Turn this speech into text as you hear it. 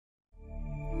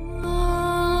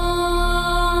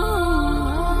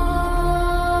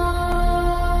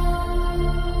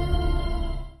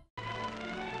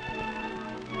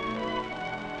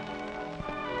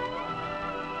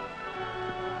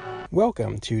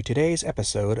Welcome to today's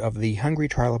episode of the Hungry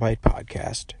Trilobite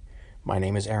podcast. My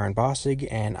name is Aaron Bossig,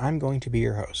 and I'm going to be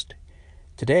your host.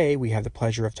 Today, we have the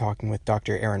pleasure of talking with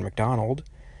Dr. Aaron McDonald,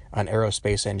 an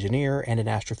aerospace engineer and an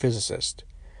astrophysicist.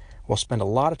 We'll spend a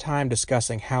lot of time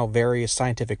discussing how various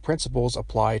scientific principles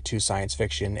apply to science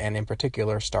fiction, and in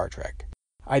particular, Star Trek.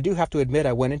 I do have to admit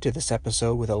I went into this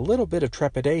episode with a little bit of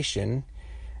trepidation,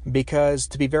 because,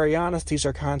 to be very honest, these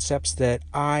are concepts that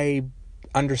I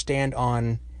understand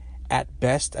on, at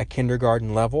best, a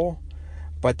kindergarten level,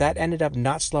 but that ended up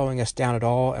not slowing us down at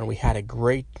all, and we had a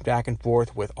great back and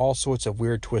forth with all sorts of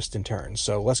weird twists and turns,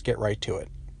 so let's get right to it.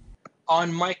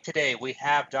 On mic today, we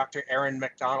have Dr. Aaron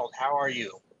McDonald. How are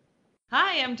you?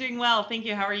 Hi, I'm doing well. Thank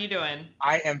you. How are you doing?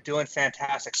 I am doing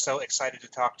fantastic. So excited to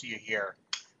talk to you here.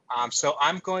 So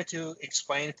I'm going to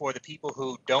explain for the people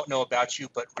who don't know about you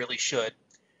but really should.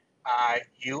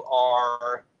 You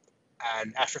are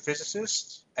an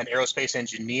astrophysicist, an aerospace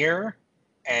engineer,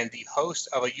 and the host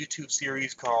of a YouTube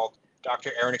series called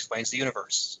Dr. Aaron Explains the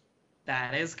Universe.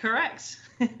 That is correct.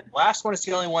 Last one is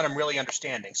the only one I'm really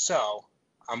understanding, so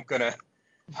I'm going to...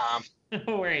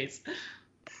 No worries.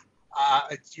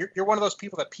 You're one of those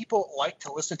people that people like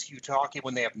to listen to you talking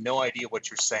when they have no idea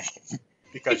what you're saying,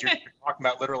 because you're talking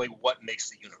about literally what makes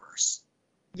the universe.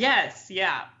 Yes,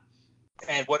 yeah.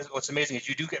 And what's amazing is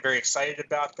you do get very excited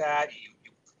about that.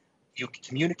 You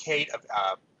communicate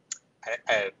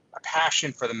a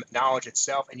passion for the knowledge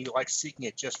itself, and you like seeking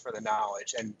it just for the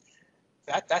knowledge. And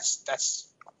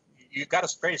that's you've got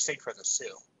a great estate for this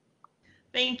too.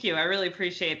 Thank you. I really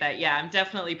appreciate that. Yeah, I'm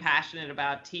definitely passionate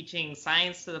about teaching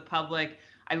science to the public.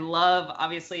 I love,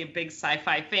 obviously, a big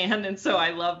sci-fi fan, and so I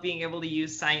love being able to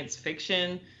use science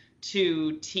fiction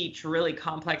to teach really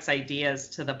complex ideas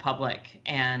to the public.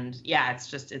 And yeah,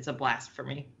 it's a blast for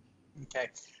me. Okay.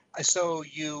 So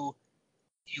you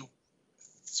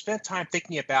spent time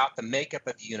thinking about the makeup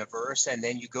of the universe, and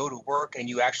then you go to work and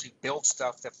you actually build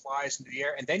stuff that flies into the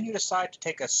air, and then you decide to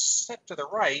take a step to the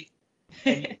right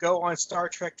and you go on Star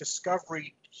Trek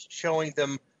Discovery, showing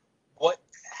them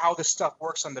how this stuff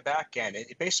works on the back end.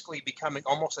 It basically becoming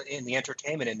almost in the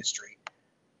entertainment industry.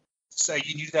 So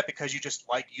you do that because you just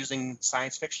like using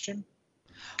science fiction?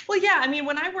 Well, yeah, I mean,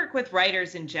 when I work with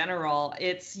writers in general,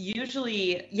 it's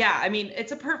usually,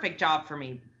 it's a perfect job for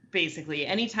me, basically.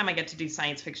 Anytime I get to do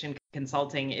science fiction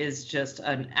consulting is just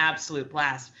an absolute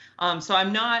blast. So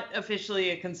I'm not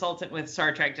officially a consultant with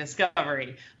Star Trek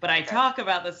Discovery, but I talk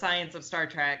about the science of Star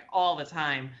Trek all the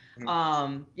time.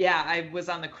 I was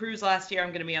on the cruise last year. I'm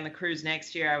going to be on the cruise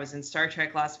next year. I was in Star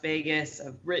Trek Las Vegas.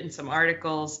 I've written some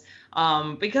articles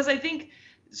because I think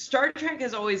Star Trek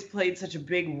has always played such a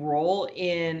big role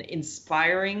in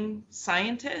inspiring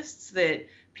scientists that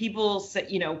people say,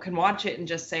 can watch it and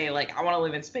just say, like, I want to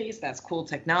live in space. That's cool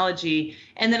technology.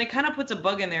 And then it kind of puts a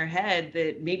bug in their head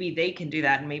that maybe they can do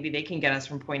that and maybe they can get us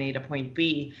from point A to point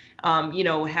B.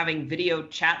 Having video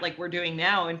chat like we're doing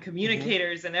now and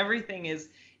communicators and everything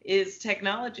is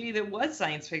technology that was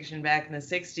science fiction back in the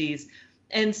 60s.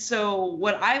 And so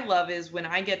what I love is when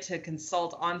I get to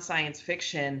consult on science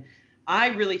fiction, I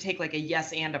really take like a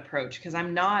yes and approach, because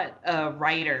I'm not a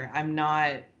writer. I'm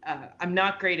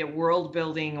not great at world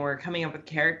building or coming up with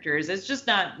characters. It's just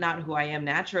not who I am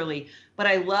naturally. But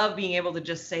I love being able to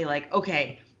just say, like,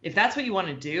 okay, if that's what you want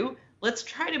to do, let's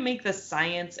try to make the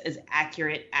science as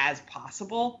accurate as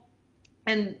possible.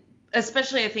 And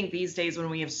especially I think these days when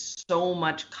we have so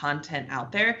much content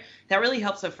out there, that really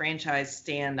helps a franchise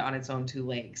stand on its own two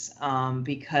legs,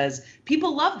 because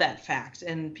people love that fact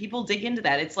and people dig into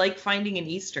that. It's like finding an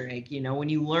Easter egg, when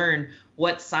you learn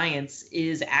what science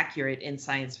is accurate in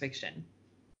science fiction.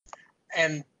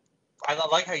 And I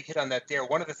like how you hit on that there.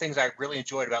 One of the things I really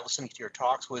enjoyed about listening to your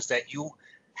talks was that you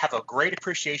have a great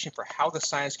appreciation for how the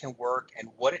science can work and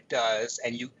what it does,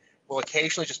 and you will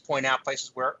occasionally just point out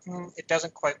places where it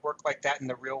doesn't quite work like that in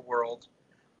the real world.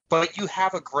 But you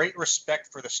have a great respect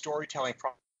for the storytelling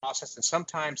process, and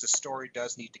sometimes the story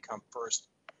does need to come first.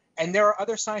 And there are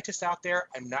other scientists out there,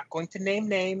 I'm not going to name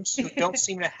names, who don't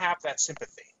seem to have that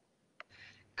sympathy.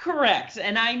 Correct.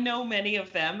 And I know many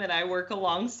of them, and I work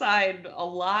alongside a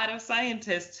lot of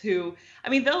scientists who,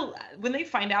 when they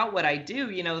find out what I do,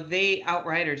 they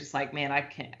outright are just like, man, I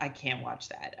can't watch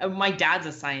that. My dad's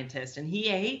a scientist and he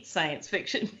hates science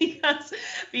fiction because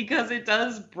it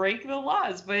does break the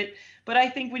laws. But I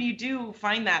think when you do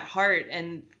find that heart,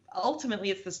 and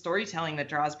ultimately it's the storytelling that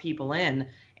draws people in,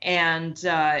 and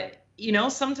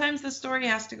sometimes the story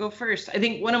has to go first. I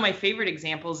think one of my favorite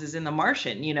examples is in The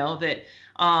Martian, that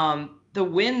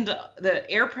the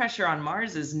air pressure on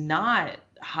Mars is not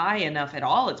high enough at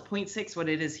all. It's 0.6 what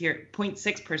it is here,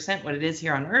 0.6% what it is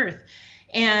here on Earth.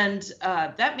 And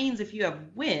that means if you have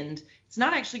wind, it's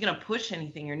not actually going to push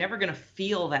anything. You're never going to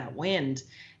feel that wind.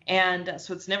 And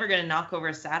so it's never going to knock over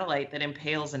a satellite that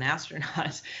impales an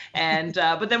astronaut. And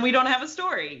but then we don't have a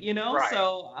story, you know? Right.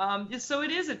 So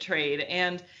it is a trade.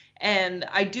 And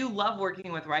I do love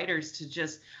working with writers to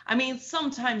just, I mean,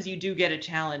 sometimes you do get a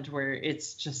challenge where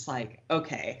it's just like,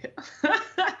 okay,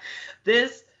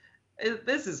 this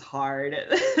is hard.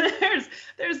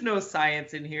 There's no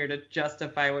science in here to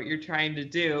justify what you're trying to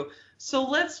do. So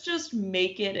let's just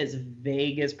make it as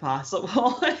vague as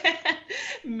possible.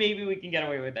 Maybe we can get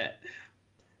away with it.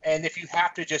 And if you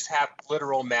have to just have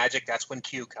literal magic, that's when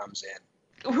Q comes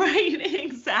in. Right,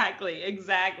 exactly.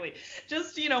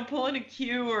 Just, pulling a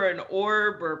Q or an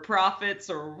orb or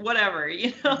prophets or whatever,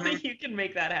 you can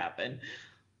make that happen.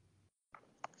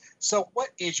 So what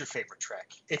is your favorite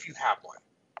Trek, if you have one?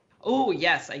 Oh,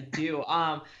 yes, I do.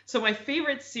 So my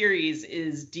favorite series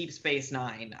is Deep Space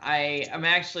Nine.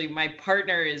 My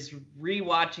partner is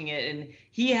rewatching it, and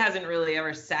he hasn't really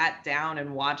ever sat down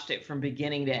and watched it from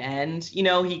beginning to end. He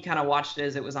kind of watched it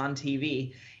as it was on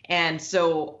TV. And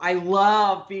so I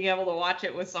love being able to watch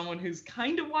it with someone who's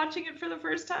kind of watching it for the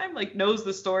first time, like knows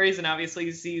the stories and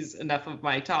obviously sees enough of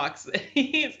my talks.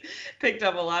 He's picked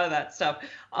up a lot of that stuff.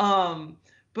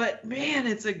 But man,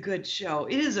 it's a good show.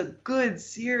 It is a good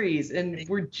series. And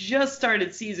we're just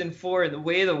started season 4. And The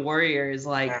Way of the Warrior is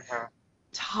like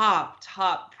top,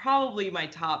 probably my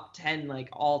top 10 like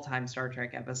all-time Star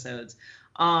Trek episodes.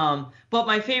 But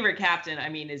my favorite captain,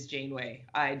 is Janeway.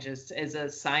 I just, as a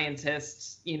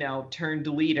scientist, turned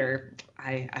leader,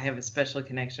 I have a special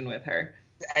connection with her.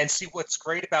 And see, what's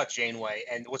great about Janeway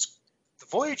and the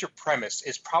Voyager premise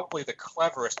is probably the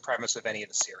cleverest premise of any of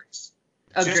the series.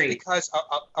 Agreed. Just because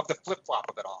of the flip-flop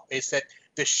of it all, is that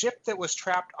the ship that was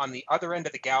trapped on the other end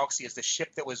of the galaxy is the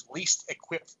ship that was least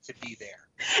equipped to be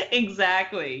there.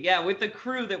 Exactly. Yeah, with the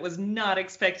crew that was not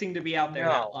expecting to be out there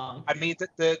that long.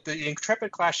 The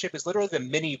Intrepid class ship is literally the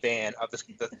minivan of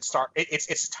the Star.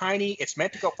 It's tiny. It's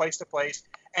meant to go place to place,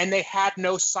 and they had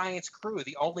no science crew.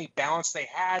 The only balance they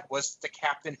had was the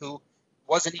captain, who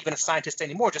wasn't even a scientist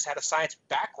anymore, just had a science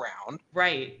background,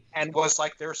 right, and was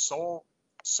like their sole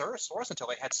source until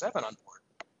they had 7 on board.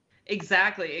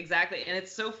 Exactly. And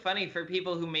it's so funny for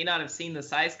people who may not have seen the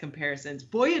size comparisons.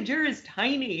 Voyager is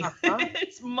tiny.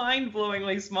 It's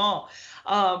mind-blowingly small.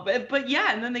 But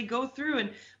yeah, and then they go through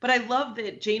but I love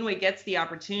that Janeway gets the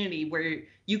opportunity where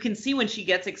you can see when she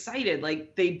gets excited.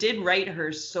 Like, they did write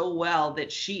her so well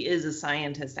that she is a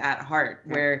scientist at heart,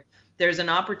 where there's an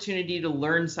opportunity to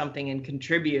learn something and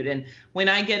contribute. And when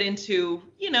I get into,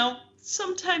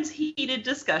 sometimes heated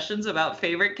discussions about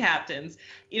favorite captains,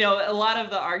 a lot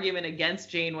of the argument against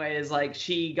Janeway is like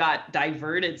she got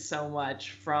diverted so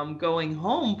much from going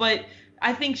home. But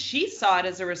I think she saw it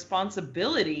as a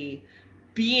responsibility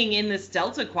being in this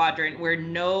Delta Quadrant where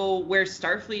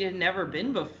Starfleet had never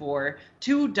been before,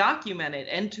 to document it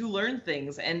and to learn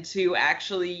things and to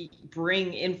actually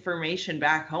bring information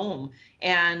back home.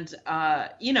 And,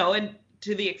 and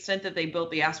to the extent that they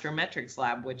built the Astrometrics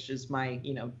Lab, which is my,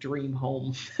 dream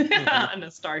home on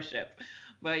a starship.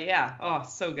 But yeah,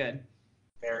 so good.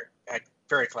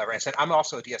 Very clever. And I'm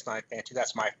also a DS9 fan too.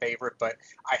 That's my favorite, but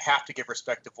I have to give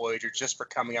respect to Voyager just for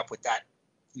coming up with that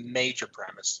major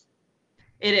premise.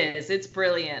 It is. It's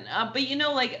brilliant. But,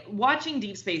 like watching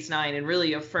Deep Space Nine and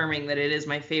really affirming that it is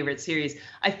my favorite series,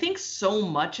 I think so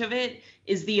much of it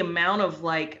is the amount of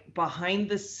like behind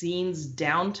the scenes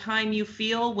downtime you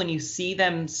feel when you see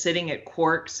them sitting at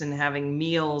Quarks and having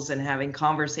meals and having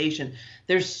conversation.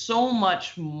 There's so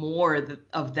much more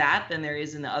of that than there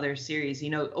is in the other series.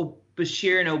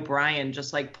 Bashir and O'Brien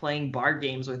just like playing bar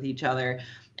games with each other.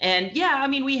 And yeah,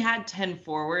 we had 10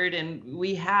 Forward and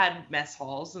we had mess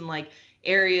halls and like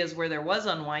areas where there was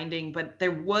unwinding, but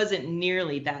there wasn't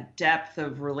nearly that depth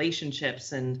of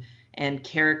relationships and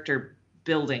character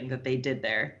building that they did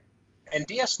there. And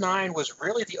DS9 was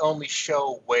really the only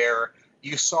show where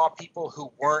you saw people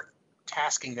who weren't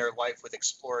tasking their life with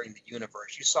exploring the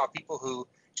universe. You saw people who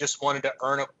just wanted to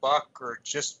earn a buck or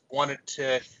just wanted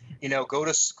to, go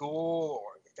to school.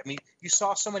 You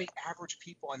saw so many average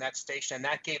people on that station, and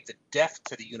that gave the depth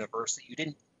to the universe that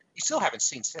you still haven't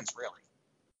seen since, really.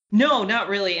 No, not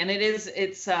really. And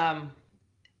it's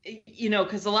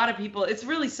because a lot of people, it's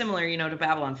really similar, to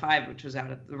Babylon 5, which was out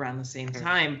at around the same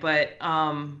time, but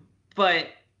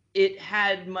it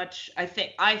had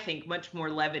I think much more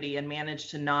levity and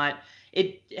managed to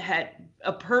it had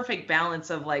a perfect balance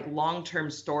of like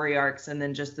long-term story arcs and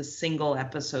then just the single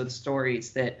episode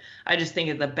stories that I just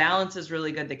think the balance is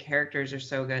really good. The characters are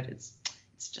so good. It's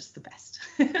just the best.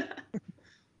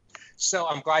 So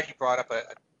I'm glad you brought up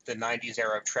the 90s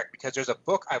era of Trek, because there's a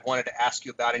book I wanted to ask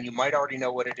you about, and you might already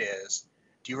know what it is.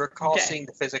 Do you recall seeing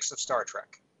The Physics of Star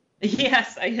Trek?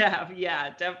 Yes, I have.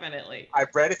 Yeah, definitely.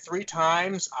 I've read it 3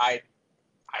 times. I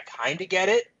kind of get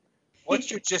it. What's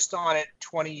your gist on it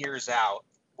 20 years out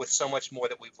with so much more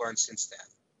that we've learned since then?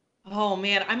 Oh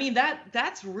man, I mean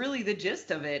that's really the gist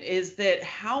of it, is that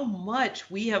how much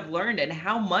we have learned and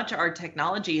how much our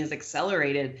technology has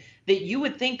accelerated, that you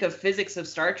would think of Physics of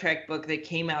Star Trek book that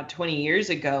came out 20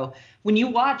 years ago. When you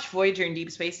watch Voyager and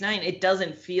Deep Space Nine, it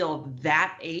doesn't feel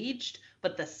that aged,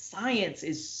 but the science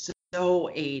is so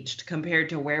aged compared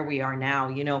to where we are now.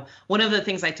 You know, one of the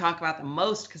things I talk about the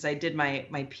most, because I did my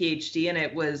PhD in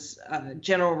it, was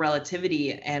general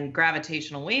relativity, and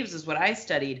gravitational waves is what I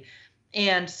studied.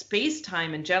 And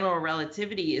space-time and general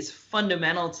relativity is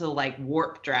fundamental to like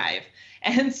warp drive.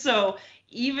 And so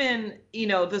even, you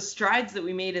know, the strides that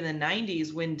we made in the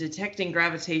 90s when detecting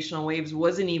gravitational waves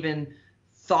wasn't even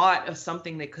thought of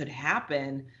something that could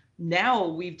happen, now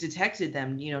we've detected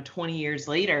them, you know, 20 years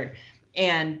later,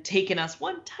 and taken us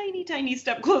one tiny, tiny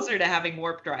step closer to having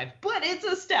warp drive. But it's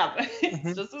a step.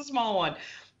 It's just a small one.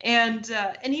 And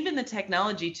even the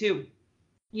technology too.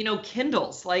 You know,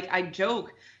 Kindles, like I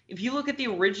joke, if you look at the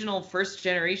original first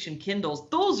generation Kindles,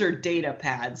 those are data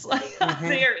pads. Like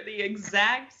they are the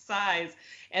exact size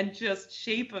and just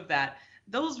shape of that.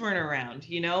 Those weren't around,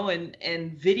 you know,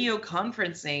 and video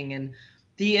conferencing and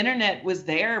the internet was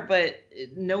there, but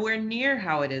nowhere near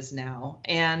how it is now.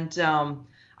 And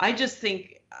I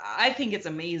think it's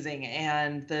amazing.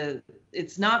 And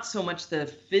it's not so much the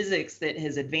physics that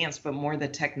has advanced, but more the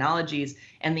technologies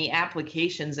and the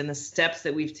applications and the steps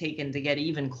that we've taken to get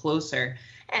even closer.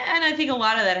 And I think a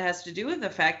lot of that has to do with the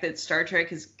fact that Star Trek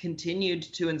has continued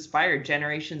to inspire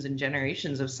generations and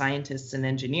generations of scientists and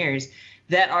engineers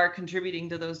that are contributing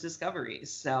to those discoveries.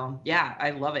 So yeah, I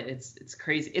love it. It's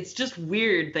crazy. It's just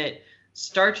weird that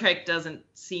Star Trek doesn't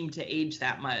seem to age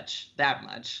that much.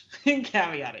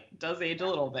 Caveat, it does age a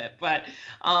little bit, but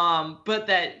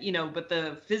that, you know, but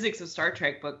the Physics of Star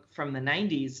Trek book from the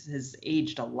 90s has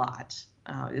aged a lot.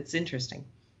 It's interesting.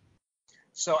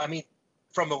 So, I mean,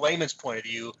 from a layman's point of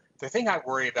view, the thing I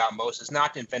worry about most is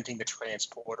not inventing the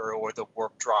transporter or the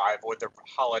warp drive or the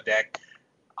holodeck.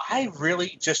 I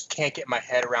really just can't get my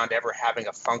head around ever having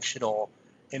a functional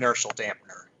inertial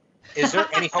dampener. Is there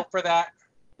any hope for that?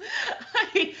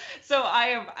 So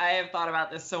I have thought about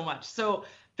this so much. So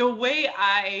the way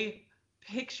I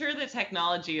picture the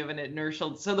technology of an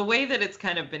inertial, so the way that it's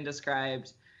kind of been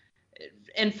described,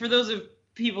 and for those of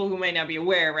people who might not be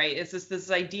aware, right, it's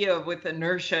this idea of with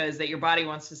inertia is that your body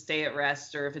wants to stay at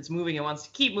rest, or if it's moving, it wants to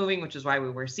keep moving, which is why we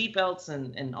wear seatbelts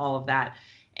and all of that.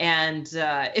 And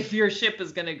if your ship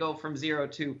is going to go from 0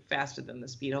 to faster than the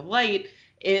speed of light,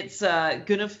 it's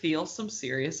going to feel some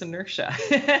serious inertia.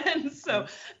 And so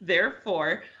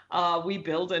therefore, we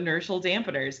build inertial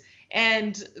dampeners.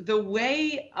 And the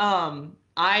way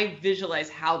I visualize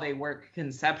how they work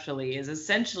conceptually is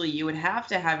essentially you would have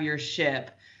to have your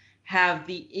ship have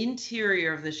the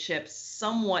interior of the ship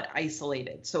somewhat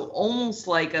isolated. So almost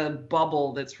like a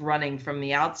bubble that's running from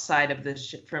the outside of the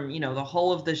ship, from, you know, the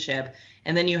hull of the ship,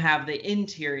 and then you have the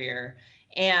interior,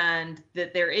 and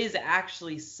that there is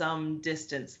actually some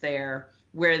distance there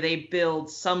where they build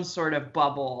some sort of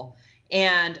bubble.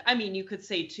 And I mean, you could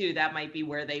say too, that might be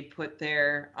where they put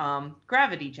their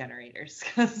gravity generators,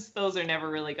 because those are never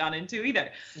really gone into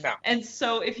either. No. And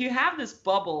so if you have this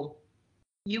bubble,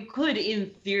 you could, in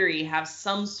theory, have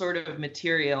some sort of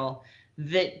material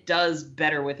that does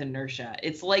better with inertia.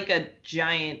 It's like a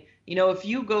giant, you know, if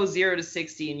you go 0 to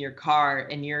 60 in your car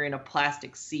and you're in a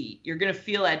plastic seat, you're going to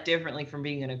feel that differently from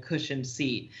being in a cushioned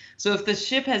seat. So if the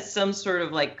ship has some sort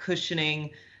of like cushioning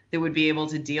that would be able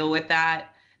to deal with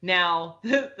that. Now,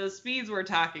 the speeds we're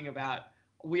talking about,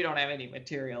 we don't have any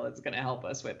material that's going to help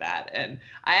us with that. And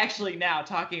I actually, now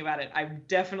talking about it, I'm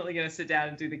definitely going to sit down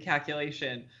and do the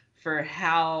calculation for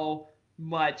how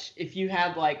much, if you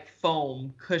had like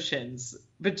foam cushions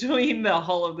between the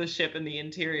hull of the ship and the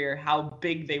interior, how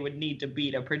big they would need to be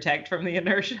to protect from the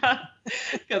inertia,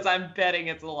 because I'm betting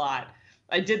it's a lot.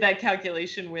 I did that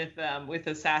calculation with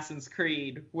Assassin's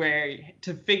Creed, where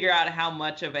to figure out how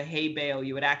much of a hay bale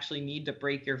you would actually need to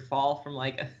break your fall from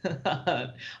like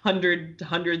a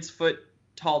hundreds foot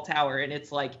tall tower, and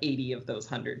it's like 80 of those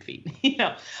 100 feet, you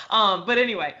know. But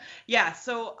anyway, yeah.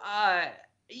 So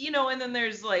you know, and then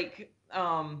there's like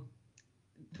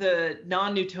the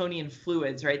non-Newtonian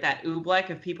fluids, right? That oobleck,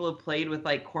 if people have played with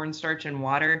like cornstarch and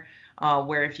water,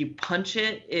 where if you punch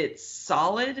it, it's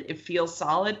solid, it feels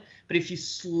solid. But if you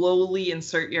slowly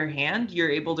insert your hand, you're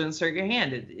able to insert your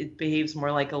hand. It behaves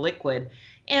more like a liquid.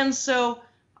 And so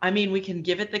I mean, we can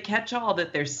give it the catch-all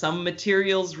that there's some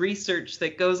materials research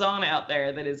that goes on out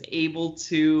there that is able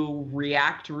to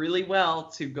react really well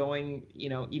to going,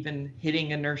 even hitting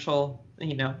inertial,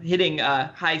 hitting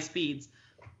high speeds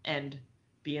and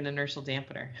be an inertial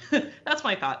dampener. That's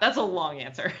my thought. That's a long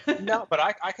answer. No, but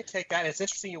I could take that. And it's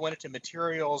interesting you went into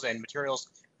materials and materials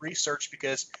research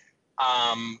because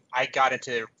I got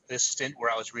into this stint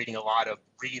where I was reading a lot of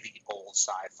really old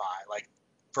sci-fi, like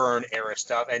Verne era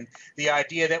stuff, and the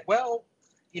idea that, well,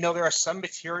 there are some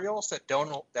materials that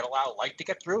allow light to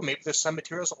get through. Maybe there's some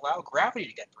materials that allow gravity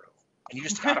to get through, and you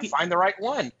just got to find the right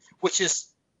one, which is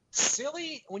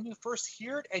silly when you first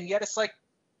hear it, and yet it's like,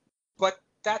 but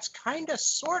that's kind of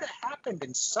sort of happened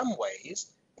in some ways,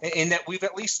 in that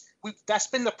that's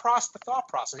been the thought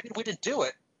process. Even if we didn't do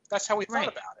it, that's how we thought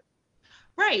about it.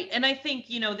 Right. And I think,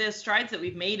 the strides that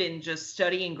we've made in just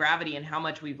studying gravity and how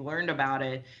much we've learned about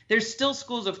it, there's still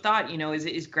schools of thought,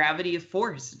 is gravity a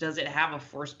force? Does it have a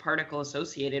force particle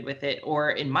associated with it?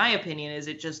 Or in my opinion, is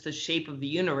it just the shape of the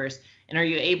universe? And are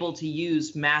you able to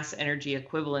use mass energy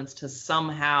equivalence to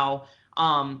somehow,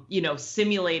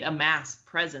 simulate a mass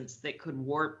presence that could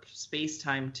warp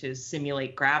space-time to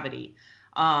simulate gravity?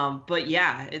 But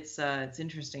yeah, it's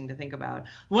interesting to think about.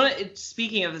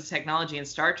 Speaking of the technology in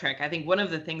Star Trek, I think one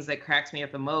of the things that cracks me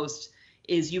up the most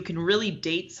is you can really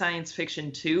date science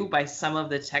fiction too by some of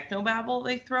the technobabble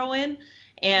they throw in.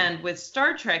 And with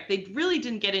Star Trek, they really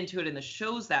didn't get into it in the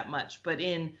shows that much, but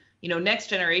in, Next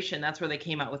Generation, that's where they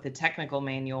came out with the technical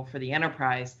manual for the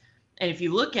Enterprise. And if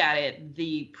you look at it,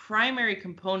 the primary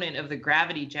component of the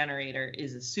gravity generator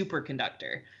is a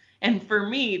superconductor. And for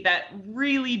me, that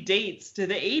really dates to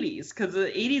the 80s, because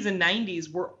the 80s and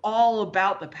 90s were all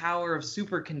about the power of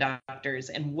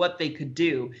superconductors and what they could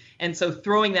do. And so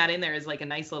throwing that in there is like a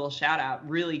nice little shout out,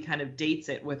 really kind of dates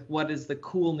it with what is the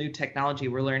cool new technology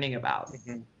we're learning about.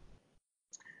 Mm-hmm.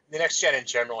 The Next Gen in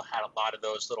general had a lot of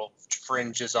those little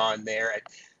fringes on there.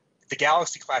 The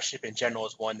Galaxy class ship in general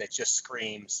is one that just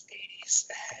screams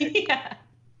 80s. Yeah.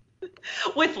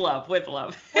 With love.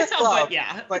 But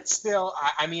yeah. But still,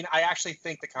 I actually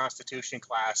think the Constitution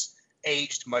class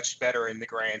aged much better in the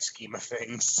grand scheme of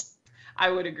things. I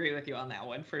would agree with you on that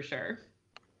one for sure.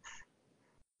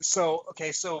 So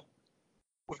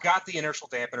we've got the inertial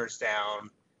dampeners down.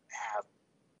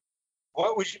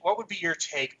 What would be your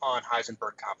take on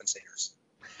Heisenberg compensators?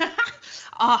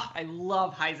 I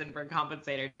love Heisenberg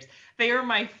compensators. They are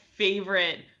my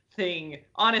favorite thing,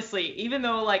 honestly. Even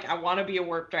though I want to be a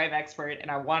warp drive expert and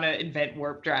I want to invent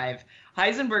warp drive,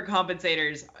 Heisenberg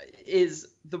compensators is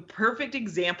the perfect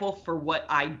example for what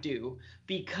I do,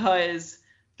 because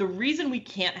the reason we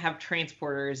can't have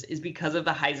transporters is because of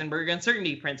the Heisenberg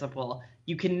uncertainty principle.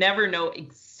 You can never know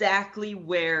exactly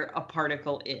where a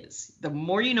particle is. The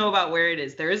more you know about where it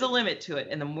is, there is a limit to it,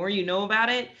 and the more you know about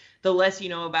it, the less you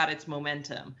know about its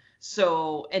momentum.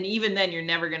 So, and even then, you're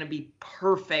never going to be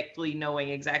perfectly knowing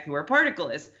exactly where a particle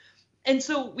is. And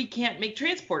so we can't make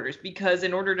transporters, because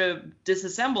in order to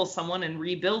disassemble someone and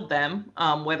rebuild them,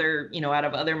 whether, out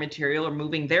of other material or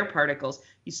moving their particles,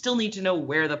 you still need to know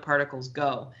where the particles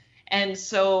go. And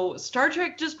so Star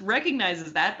Trek just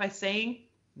recognizes that by saying,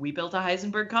 we built a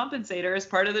Heisenberg compensator as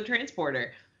part of the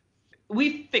transporter.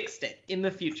 We fixed it in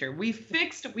the future. We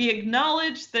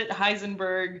acknowledged that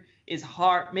Heisenberg is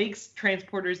hard, makes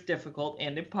transporters difficult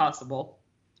and impossible.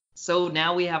 So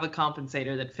now we have a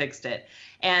compensator that fixed it.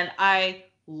 And I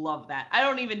love that. I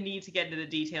don't even need to get into the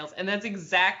details. And that's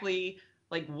exactly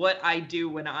what I do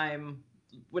when I'm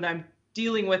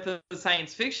dealing with the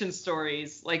science fiction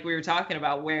stories, like we were talking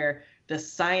about, where the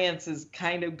science has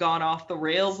kind of gone off the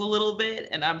rails a little bit,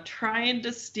 and I'm trying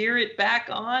to steer it back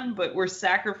on, but we're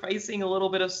sacrificing a little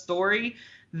bit of story.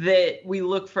 That we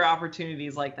look for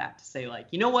opportunities like that to say,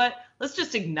 you know what, let's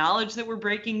just acknowledge that we're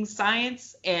breaking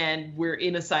science and we're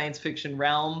in a science fiction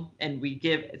realm, and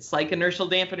it's like inertial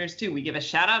dampeners too. We give a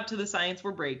shout out to the science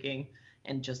we're breaking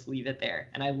and just leave it there.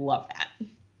 And I love that.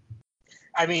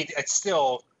 I mean, it's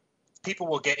still, people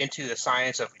will get into the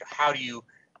science of how do you,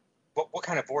 what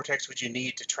kind of vortex would you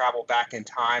need to travel back in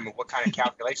time, and what kind of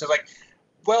calculations?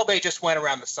 Well, they just went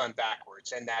around the sun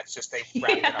backwards, and that's just, they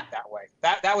wrapped it up that way.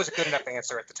 That was a good enough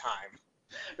answer at the time.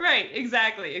 Right,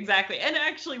 exactly. And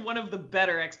actually one of the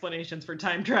better explanations for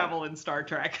time travel in Star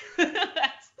Trek.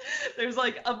 There's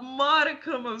a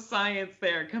modicum of science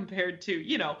there compared to,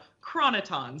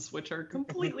 chronotons, which are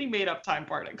completely made up time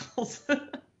particles.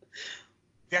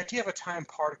 The idea of a time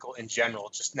particle in general,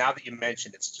 just now that you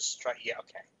mentioned it's just, yeah,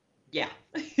 okay. Yeah,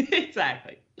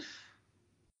 exactly.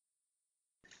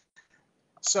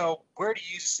 So where do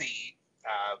you see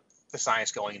the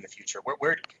science going in the future?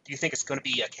 Where do you think it's going to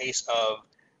be a case of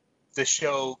the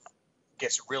show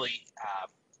gets really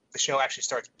the show actually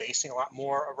starts basing a lot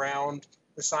more around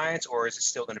the science, or is it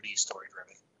still going to be story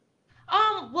driven?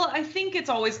 Well, I think it's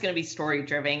always going to be story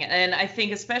driven. And I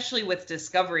think especially with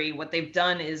Discovery, what they've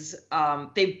done is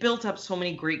they've built up so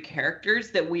many great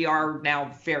characters that we are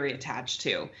now very attached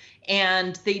to.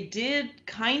 And they did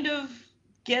kind of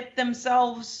get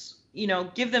themselves,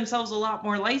 give themselves a lot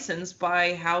more license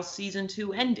by how season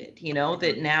 2 ended,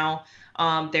 that now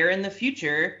they're in the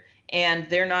future and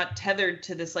they're not tethered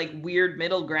to this like weird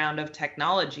middle ground of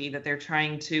technology that they're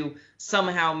trying to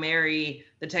somehow marry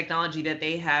the technology that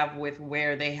they have with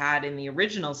where they had in the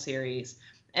original series.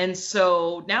 And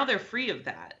so now they're free of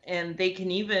that. And they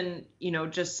can even,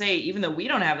 just say, even though we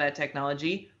don't have that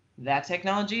technology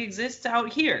exists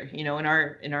out here, in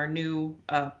our new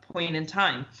point in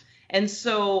time. And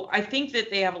so I think that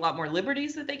they have a lot more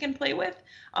liberties that they can play with.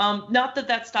 Not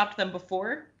that stopped them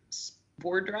before.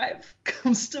 Spore Drive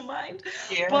comes to mind.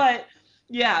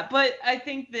 Yeah. But I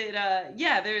think that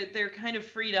they're kind of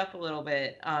freed up a little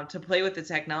bit to play with the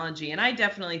technology. And I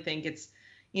definitely think it's,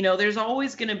 there's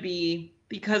always going to be,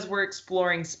 because we're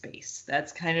exploring space.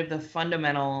 That's kind of the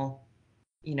fundamental,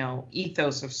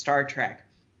 ethos of Star Trek.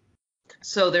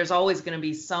 So there's always going to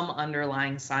be some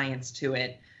underlying science to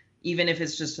it, even if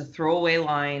it's just a throwaway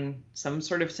line, some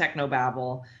sort of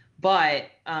technobabble. But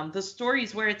the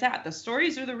story's where it's at. The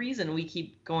stories are the reason we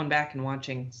keep going back and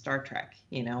watching Star Trek.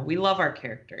 We love our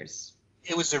characters.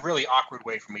 It was a really awkward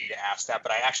way for me to ask that,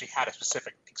 but I actually had a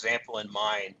specific example in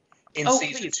mind in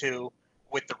season 2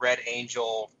 with the Red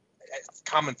Angel,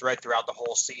 common thread throughout the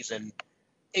whole season.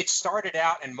 It started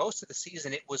out, and most of the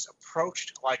season, it was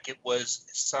approached like it was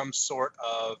some sort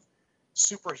of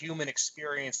superhuman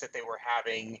experience that they were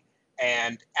having,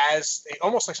 and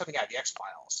almost like something out of the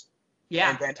X-Files.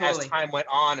 Yeah, and then totally. As time went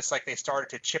on, it's like they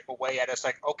started to chip away at us.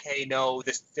 Like, okay, no,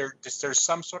 there's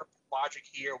some sort of logic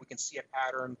here. We can see a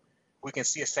pattern. We can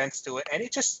see a sense to it. And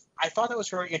I thought that was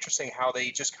very interesting how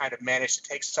they just kind of managed to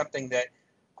take something that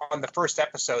on the first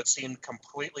episode seemed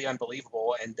completely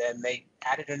unbelievable, and then they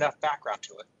added enough background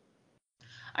to it.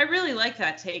 I really like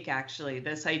that take, actually.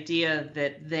 This idea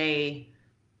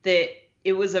that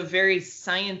it was a very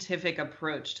scientific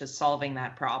approach to solving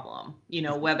that problem.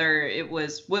 Whether it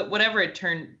was whatever it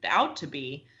turned out to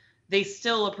be, they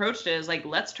still approached it as like,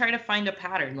 let's try to find a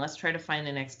pattern. Let's try to find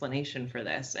an explanation for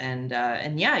this. And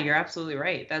yeah, you're absolutely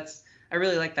right. I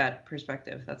really like that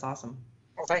perspective. That's awesome.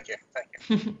 Well, thank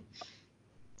you.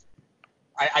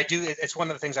 I do. It's one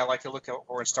of the things I like to look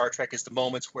for in Star Trek is the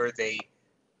moments where they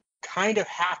kind of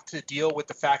have to deal with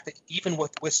the fact that even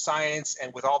with science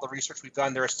and with all the research we've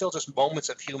done, there are still just moments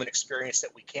of human experience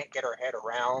that we can't get our head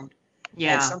around.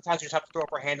 Yeah. And sometimes we just have to throw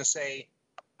up our hand and say,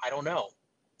 I don't know.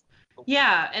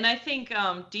 Yeah, and I think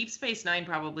Deep Space Nine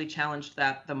probably challenged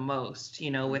that the most,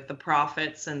 with the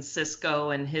prophets and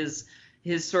Sisko and his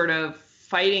sort of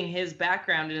fighting his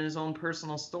background in his own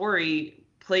personal story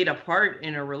played a part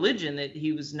in a religion that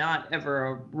he was not ever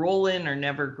a role in or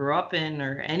never grew up in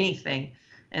or anything.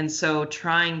 And so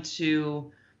trying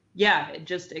to,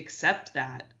 just accept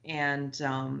that. And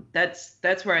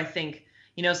that's where I think,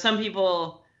 some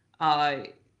people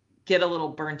get a little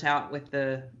burnt out with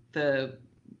the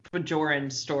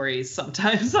Bajoran stories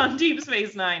sometimes on Deep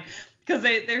Space Nine, because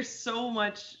there's so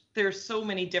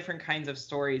many different kinds of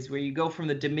stories where you go from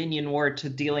the Dominion War to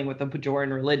dealing with the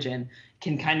Bajoran religion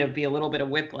can kind of be a little bit of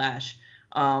whiplash.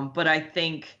 But I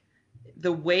think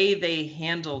the way they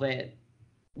handled it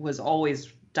was always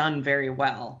done very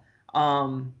well.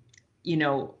 Kai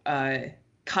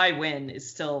Wynn is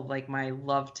still like my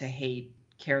love to hate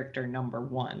character number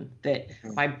one, that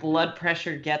my blood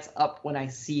pressure gets up when I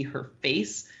see her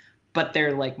face, but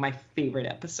they're like my favorite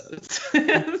episodes.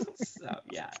 So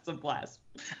yeah, it's a blast.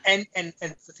 And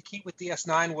the key with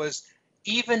DS9 was,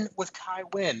 even with Kai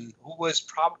Wynn, who was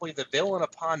probably the villain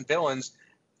upon villains,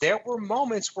 there were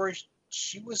moments where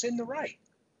she was in the right.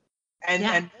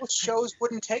 And most shows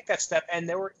wouldn't take that step. And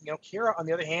there were, Kira, on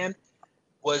the other hand,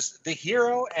 was the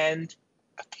hero and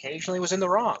occasionally was in the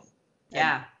wrong.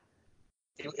 Yeah.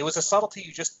 It was a subtlety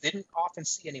you just didn't often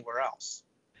see anywhere else.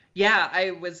 Yeah,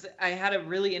 I had a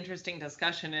really interesting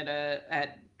discussion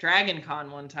at Dragon Con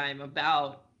one time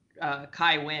about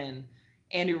Kai Wynn,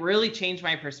 and it really changed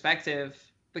my perspective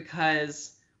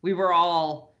because we were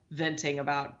all venting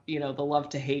about, the love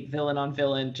to hate villain on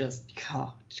villain, just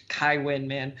Kai Wynn,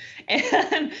 man.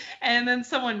 And then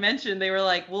someone mentioned, they were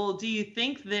like, well, do you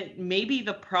think that maybe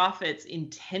the prophets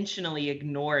intentionally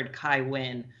ignored Kai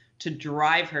Wynn to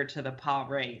drive her to the Pa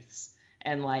Wraiths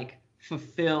and like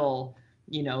fulfill,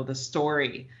 the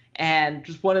story? And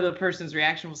just one of the person's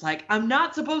reaction was like, I'm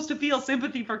not supposed to feel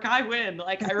sympathy for Kai Wynn.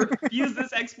 Like, I refuse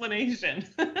this explanation.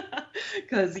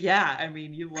 Because, yeah, I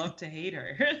mean, you love to hate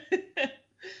her.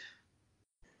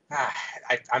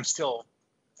 I'm still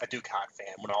a Ducat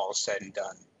fan when all is said and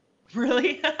done.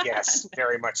 Really? Yes,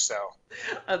 very much so.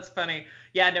 That's funny.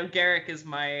 Yeah, no, Garrick is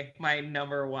my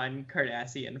number one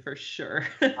Cardassian for sure.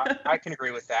 I can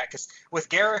agree with that, because with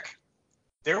Garrick,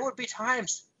 there would be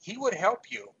times he would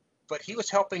help you, but he was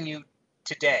helping you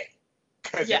today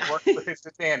because it worked for his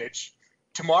advantage.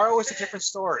 Tomorrow is a different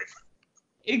story.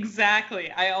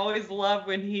 Exactly. I always love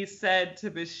when he said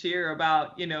to Bashir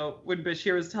about, when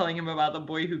Bashir was telling him about the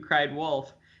boy who cried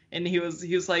wolf, and he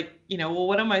was like, well,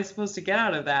 what am I supposed to get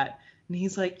out of that? And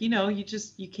he's like, you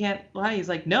can't lie. He's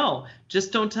like, no,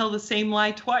 just don't tell the same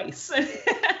lie twice.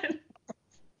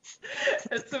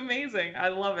 It's amazing. I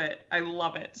love it. I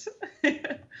love it.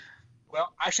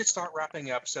 Well, I should start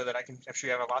wrapping up so that I'm sure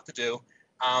you have a lot to do.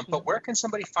 But where can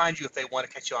somebody find you if they want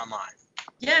to catch you online?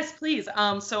 Yes, please.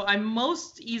 So I'm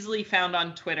most easily found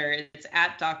on Twitter. It's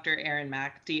at Dr. Aaron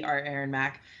Mack, Dr. Aaron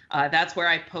Mack. That's where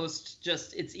I post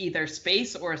it's either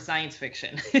space or science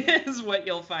fiction is what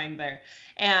you'll find there.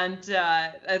 And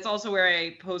that's also where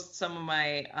I post some of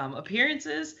my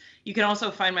appearances. You can also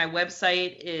find my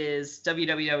website is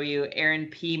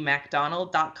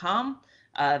www.aaronpmacdonald.com.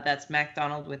 That's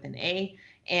MacDonald with an A.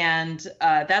 And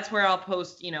that's where I'll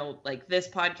post, like this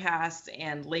podcast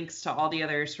and links to all the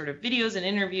other sort of videos and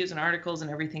interviews and articles and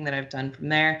everything that I've done from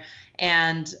there.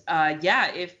 And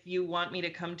if you want me to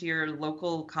come to your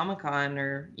local Comic-Con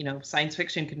or, science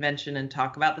fiction convention and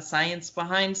talk about the science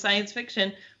behind science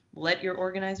fiction, let your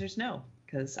organizers know,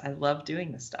 because I love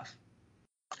doing this stuff.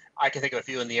 I can think of a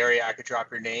few in the area. I could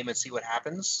drop your name and see what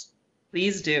happens.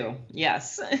 Please do.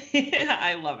 Yes.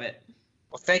 I love it.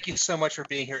 Well, thank you so much for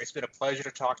being here. It's been a pleasure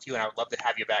to talk to you, and I would love to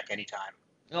have you back anytime.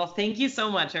 Well, thank you so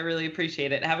much. I really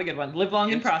appreciate it. Have a good one. Live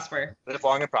long and prosper. Live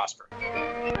long and prosper.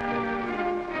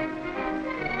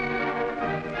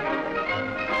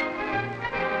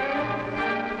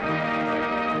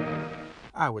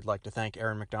 I would like to thank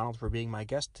Aaron McDonald for being my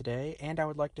guest today, and I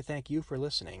would like to thank you for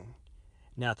listening.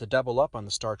 Now, to double up on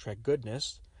the Star Trek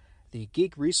goodness, the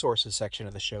Geek Resources section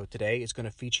of the show today is going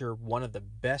to feature one of the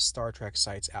best Star Trek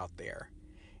sites out there.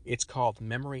 It's called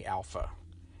Memory Alpha.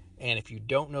 And if you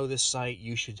don't know this site,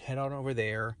 you should head on over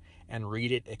there and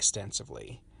read it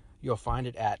extensively. You'll find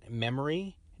it at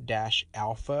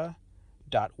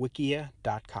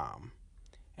memory-alpha.wikia.com.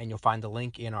 And you'll find the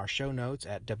link in our show notes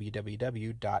at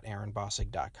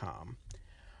www.aaronbossig.com.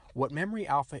 What Memory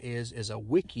Alpha is a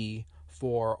wiki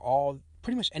for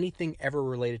pretty much anything ever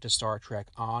related to Star Trek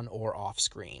on or off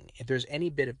screen. If there's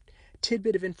any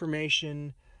tidbit of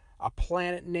information, a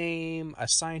planet name, a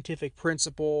scientific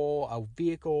principle, a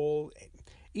vehicle,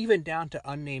 even down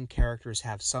to unnamed characters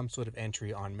have some sort of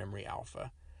entry on Memory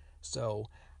Alpha. So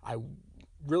I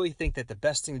really think that the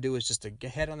best thing to do is just to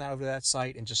head on over to that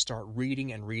site and just start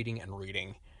reading and reading and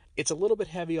reading. It's a little bit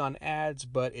heavy on ads,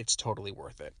 but it's totally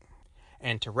worth it.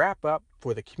 And to wrap up,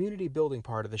 for the community building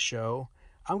part of the show,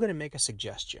 I'm going to make a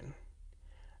suggestion.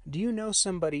 Do you know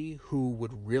somebody who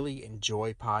would really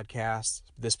enjoy podcasts,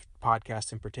 this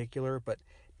podcast in particular, but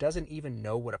doesn't even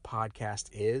know what a podcast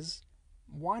is?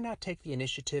 Why not take the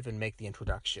initiative and make the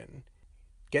introduction?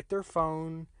 Get their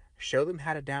phone, show them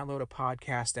how to download a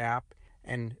podcast app,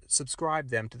 and subscribe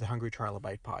them to the Hungry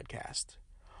Trilobite podcast.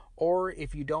 Or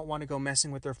if you don't want to go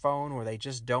messing with their phone, or they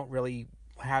just don't really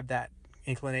have that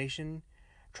inclination,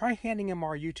 try handing them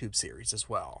our YouTube series as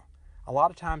well. A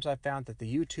lot of times I've found that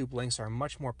the YouTube links are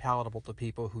much more palatable to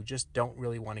people who just don't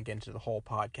really want to get into the whole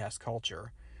podcast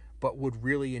culture, but would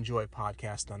really enjoy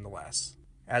podcasts nonetheless.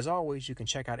 As always, you can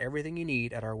check out everything you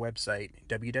need at our website,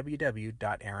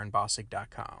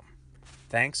 www.aaronbossig.com.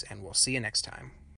 Thanks, and we'll see you next time.